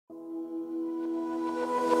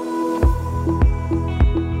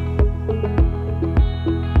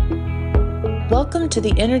Welcome to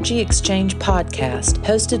the Energy Exchange podcast,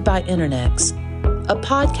 hosted by Internex, a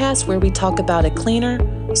podcast where we talk about a cleaner,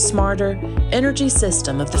 smarter energy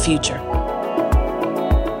system of the future.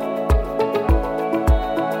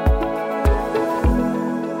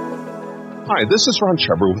 Hi, this is Ron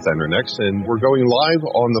Sheber with Internex, and we're going live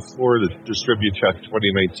on the floor of the DTECH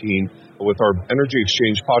 2019 with our Energy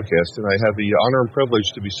Exchange podcast, and I have the honor and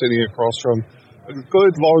privilege to be sitting across from a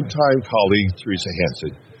good, long-time colleague, Teresa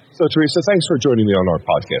Hansen. So, Teresa, thanks for joining me on our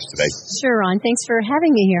podcast today. Sure, Ron. Thanks for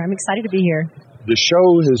having me here. I'm excited to be here. The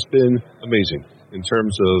show has been amazing in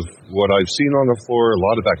terms of what I've seen on the floor, a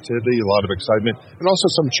lot of activity, a lot of excitement, and also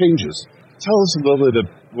some changes. Tell us a little bit of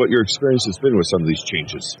what your experience has been with some of these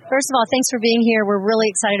changes. First of all, thanks for being here. We're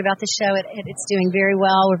really excited about the show. It's doing very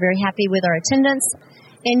well. We're very happy with our attendance.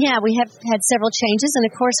 And yeah, we have had several changes. And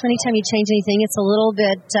of course, anytime you change anything, it's a little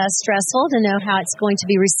bit stressful to know how it's going to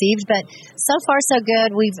be received. But so far, so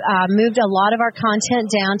good. We've moved a lot of our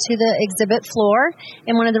content down to the exhibit floor.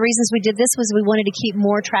 And one of the reasons we did this was we wanted to keep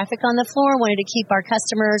more traffic on the floor, wanted to keep our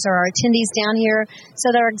customers or our attendees down here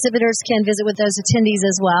so that our exhibitors can visit with those attendees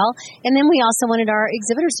as well. And then we also wanted our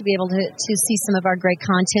exhibitors to be able to see some of our great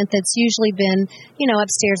content that's usually been,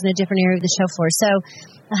 upstairs in a different area of the show floor. So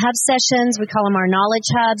the hub sessions, we call them our knowledge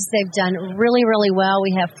hubs. They've done really, really well.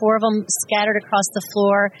 We have 4 of them scattered across the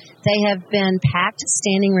floor. They have been packed,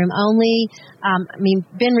 standing room only.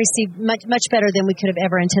 Been received much better than we could have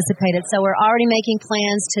ever anticipated. So we're already making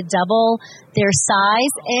plans to double their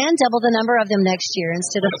size and double the number of them next year.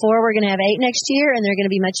 Instead of 4, we're going to have 8 next year, and they're going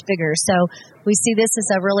to be much bigger. So we see this as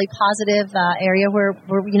a really positive area where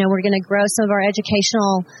we're going to grow some of our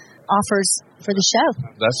educational offers for the show.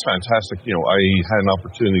 That's fantastic. I had an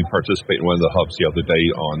opportunity to participate in one of the hubs the other day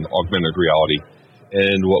on augmented reality.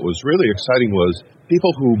 And what was really exciting was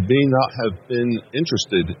people who may not have been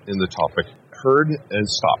interested in the topic heard and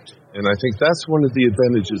stopped. And I think that's one of the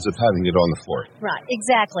advantages of having it on the floor. Right,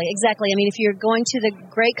 exactly. If you're going to the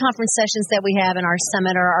great conference sessions that we have in our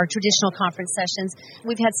summit or our traditional conference sessions,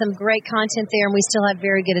 we've had some great content there and we still have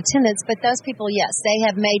very good attendance. But those people, yes, they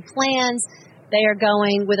have made plans. They are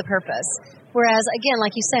going with a purpose. Whereas, again,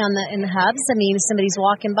 like you say, in the hubs, if somebody's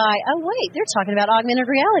walking by, oh, wait, they're talking about augmented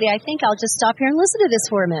reality. I think I'll just stop here and listen to this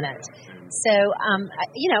for a minute. So,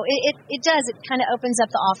 it does. It kind of opens up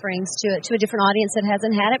the offerings to a different audience that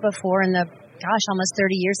hasn't had it before in the, almost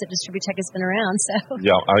 30 years that DTECH has been around. So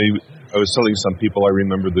yeah, I was telling some people I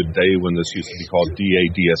remember the day when this used to be called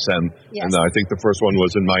DADSM, yes. And I think the first one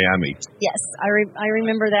was in Miami. Yes, I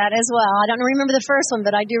remember that as well. I don't remember the first one,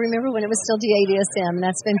 but I do remember when it was still DADSM, and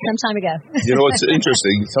that's been some time ago. It's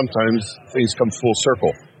interesting. Sometimes things come full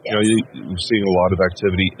circle. Yes. You're seeing a lot of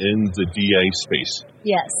activity in the DA space.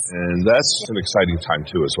 Yes. And that's an exciting time,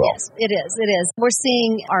 too, as well. Yes, it is. We're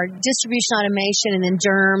seeing our distribution automation and then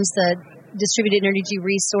DERMS, the Distributed Energy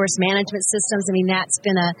Resource Management Systems. That's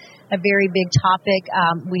been a very big topic.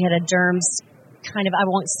 We had a DERMS I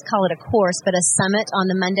won't call it a course, but a summit on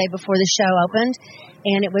the Monday before the show opened,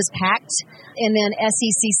 and it was packed. And then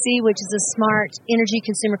SECC, which is a Smart Energy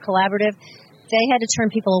Consumer Collaborative, they had to turn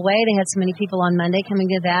people away. They had so many people on Monday coming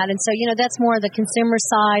to that. And so, that's more the consumer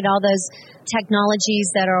side, all those technologies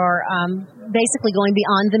that are basically going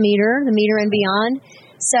beyond the meter and beyond.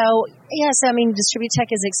 So,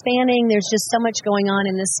 DTECH is expanding. There's just so much going on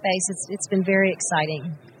in this space. It's been very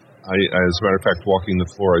exciting. As a matter of fact, walking the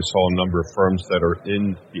floor, I saw a number of firms that are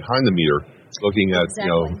behind the meter looking at,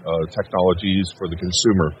 technologies for the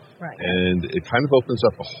consumer. Right. And it kind of opens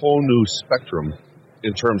up a whole new spectrum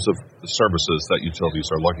in terms of the services that utilities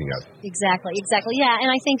are looking at. Exactly. Yeah, and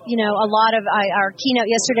I think, a lot of our keynote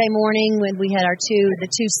yesterday morning when we had the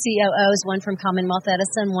two COOs, one from Commonwealth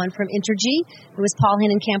Edison, one from Entergy. It was Paul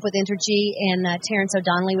Hennenkamp with Entergy and Terrence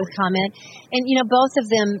O'Donnelly with ComEd. And, both of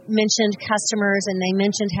them mentioned customers, and they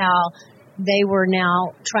mentioned how they were now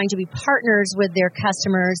trying to be partners with their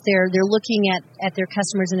customers. They're looking at their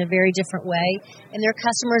customers in a very different way, and their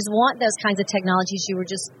customers want those kinds of technologies you were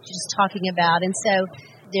just talking about. And so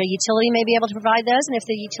their utility may be able to provide those, and if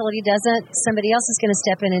the utility doesn't, somebody else is going to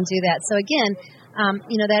step in and do that. So again,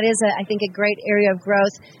 that is, I think, a great area of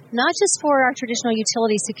growth, not just for our traditional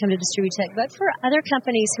utilities to come to DTECH, but for other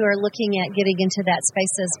companies who are looking at getting into that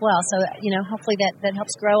space as well. So, hopefully that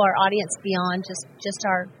helps grow our audience beyond just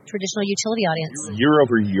our traditional utility audience. Year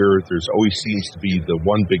over year, there's always seems to be the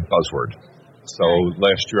one big buzzword. So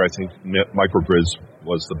last year, I think microgrids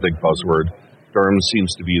was the big buzzword. DERMS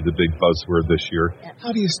seems to be the big buzzword this year. Yep.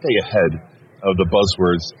 How do you stay ahead of the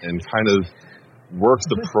buzzwords and kind of work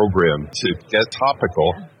the program to get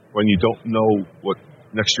topical when you don't know what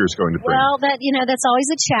next year is going to bring? Well, that's always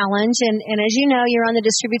a challenge. And as you know, you're on the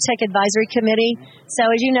DTECH Advisory Committee. So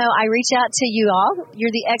as you know, I reach out to you all.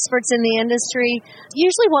 You're the experts in the industry.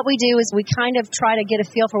 Usually what we do is we kind of try to get a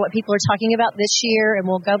feel for what people are talking about this year, and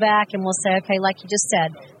we'll go back and we'll say, okay, like you just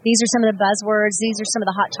said, these are some of the buzzwords. These are some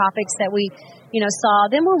of the hot topics that we, saw.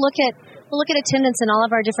 Then we'll look at attendance in all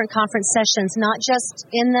of our different conference sessions, not just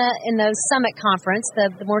in the summit conference, the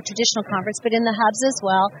more traditional conference, but in the hubs as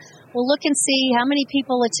well. We'll look and see how many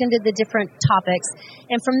people attended the different topics.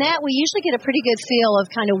 And from that, we usually get a pretty good feel of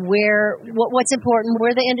kind of what's important,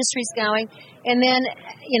 where the industry's going. And then,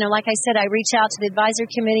 like I said, I reach out to the advisory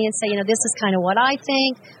committee and say, this is kind of what I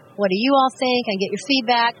think. What do you all think? I get your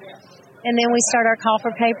feedback. And then we start our call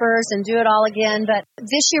for papers and do it all again. But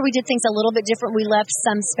this year we did things a little bit different. We left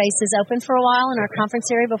some spaces open for a while in our conference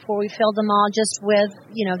area before we filled them all just with,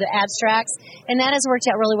 the abstracts. And that has worked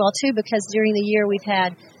out really well, too, because during the year we've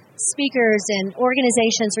had speakers and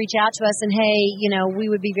organizations reach out to us and, hey, we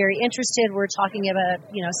would be very interested. We're talking about,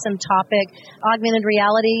 some topic. Augmented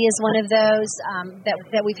reality is one of those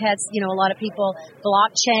that we've had, a lot of people.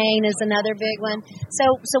 Blockchain is another big one.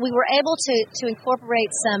 So we were able to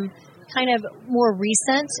incorporate some kind of more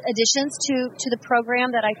recent additions to the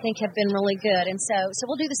program that I think have been really good. And so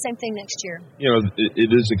we'll do the same thing next year.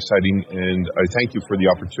 It is exciting, and I thank you for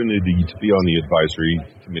the opportunity to be on the advisory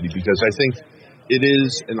committee, because I think it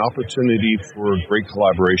is an opportunity for great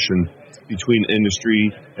collaboration between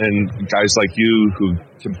industry and guys like you who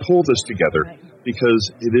can pull this together, because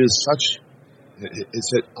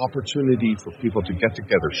it's an opportunity for people to get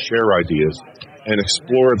together, share ideas, and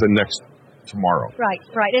explore the next tomorrow. Right.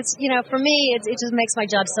 It's, for me, it just makes my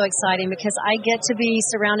job so exciting, because I get to be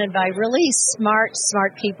surrounded by really smart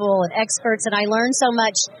people and experts, and I learn so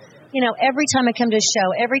much. Every time I come to a show,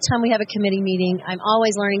 every time we have a committee meeting, I'm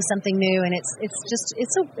always learning something new, and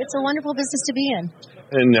it's a wonderful business to be in.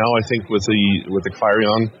 And now I think with the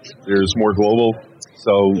Clarion, there's more global.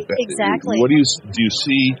 So exactly. What do you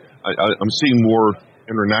see? I'm seeing more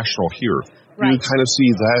international here. Right. Do you kind of see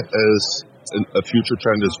that as a future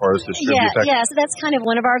trend as far as DTECH? Yeah, so that's kind of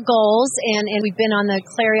one of our goals, and we've been on the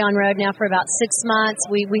Clarion Road now for about 6 months.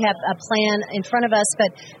 We have a plan in front of us,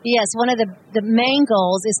 but yes, one of the main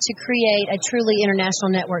goals is to create a truly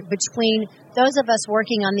international network between those of us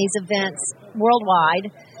working on these events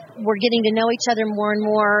worldwide. We're getting to know each other more and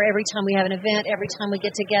more every time we have an event, every time we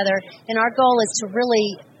get together, and our goal is to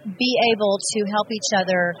really be able to help each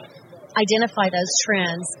other identify those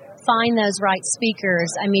trends, find those right speakers.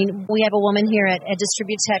 I mean, we have a woman here at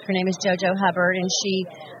DTECH. Her name is JoJo Hubbard, and she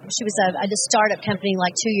was a startup company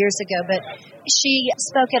like 2 years ago, but she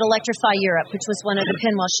spoke at Electrify Europe, which was one of the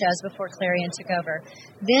Pinwell shows before Clarion took over.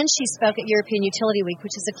 Then she spoke at European Utility Week,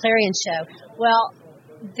 which is a Clarion show. Well,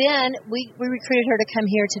 then we recruited her to come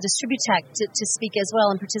here to DTECH to speak as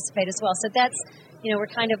well and participate as well. So that's,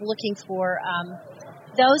 we're kind of looking for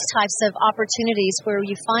those types of opportunities where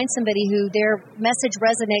you find somebody who their message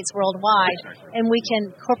resonates worldwide, and we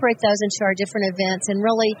can incorporate those into our different events and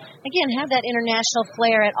really, again, have that international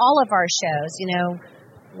flair at all of our shows.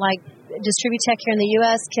 Like DTECH here in the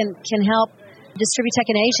U.S. can help DTECH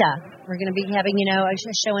in Asia. We're going to be having, a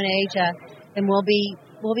show in Asia, and we'll be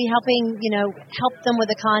helping, help them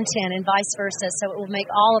with the content and vice versa. So it will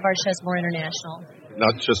make all of our shows more international.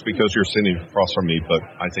 Not just because you're sitting across from me, but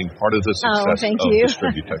I think part of the success of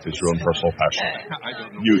DTECH is your own personal passion. I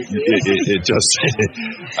don't know.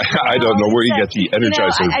 I don't know where you get the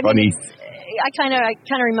Energizer Bunny. It kind of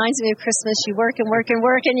reminds me of Christmas. You work and work and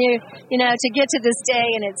work, and you to get to this day,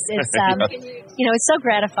 and it's it's so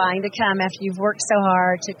gratifying to come after you've worked so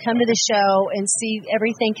hard to come to the show and see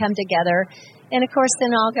everything come together. And of course,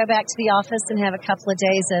 then I'll go back to the office and have a couple of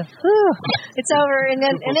days of, it's over, and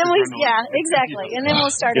then exactly, and then we'll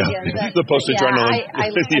start again. But, the post-adrenaline.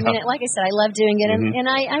 I mean, like I said, I love doing it, and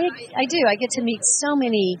I do. I get to meet so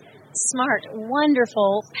many smart,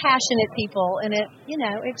 wonderful, passionate people, and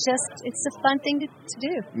it's a fun thing to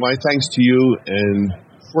do. My thanks to you and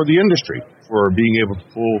for the industry for being able to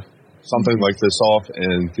pull something like this off,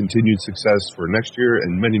 and continued success for next year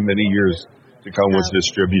and many, many years to come with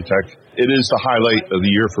DTECH. It is the highlight of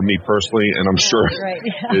the year for me personally, and I'm sure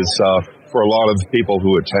it's for a lot of people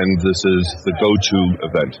who attend, this is the go-to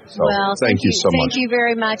event. So thank you so much. Thank you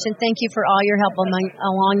very much, and thank you for all your help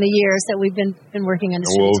along the years that we've been working on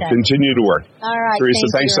DTECH. We'll continue to work. All right. Teresa,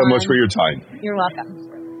 thanks so much for your time. You're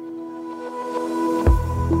welcome.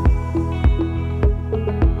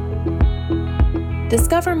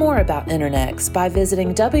 Discover more about Internex by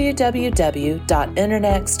visiting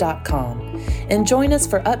www.internex.com and join us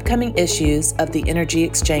for upcoming issues of the Energy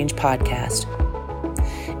Exchange podcast.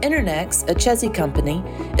 Internex, a Chessie company,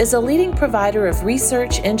 is a leading provider of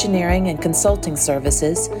research, engineering, and consulting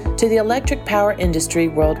services to the electric power industry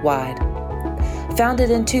worldwide. Founded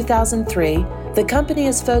in 2003, the company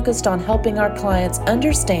is focused on helping our clients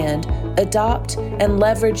understand, adopt, and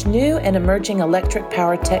leverage new and emerging electric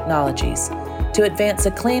power technologies to advance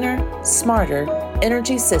a cleaner, smarter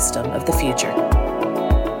energy system of the future.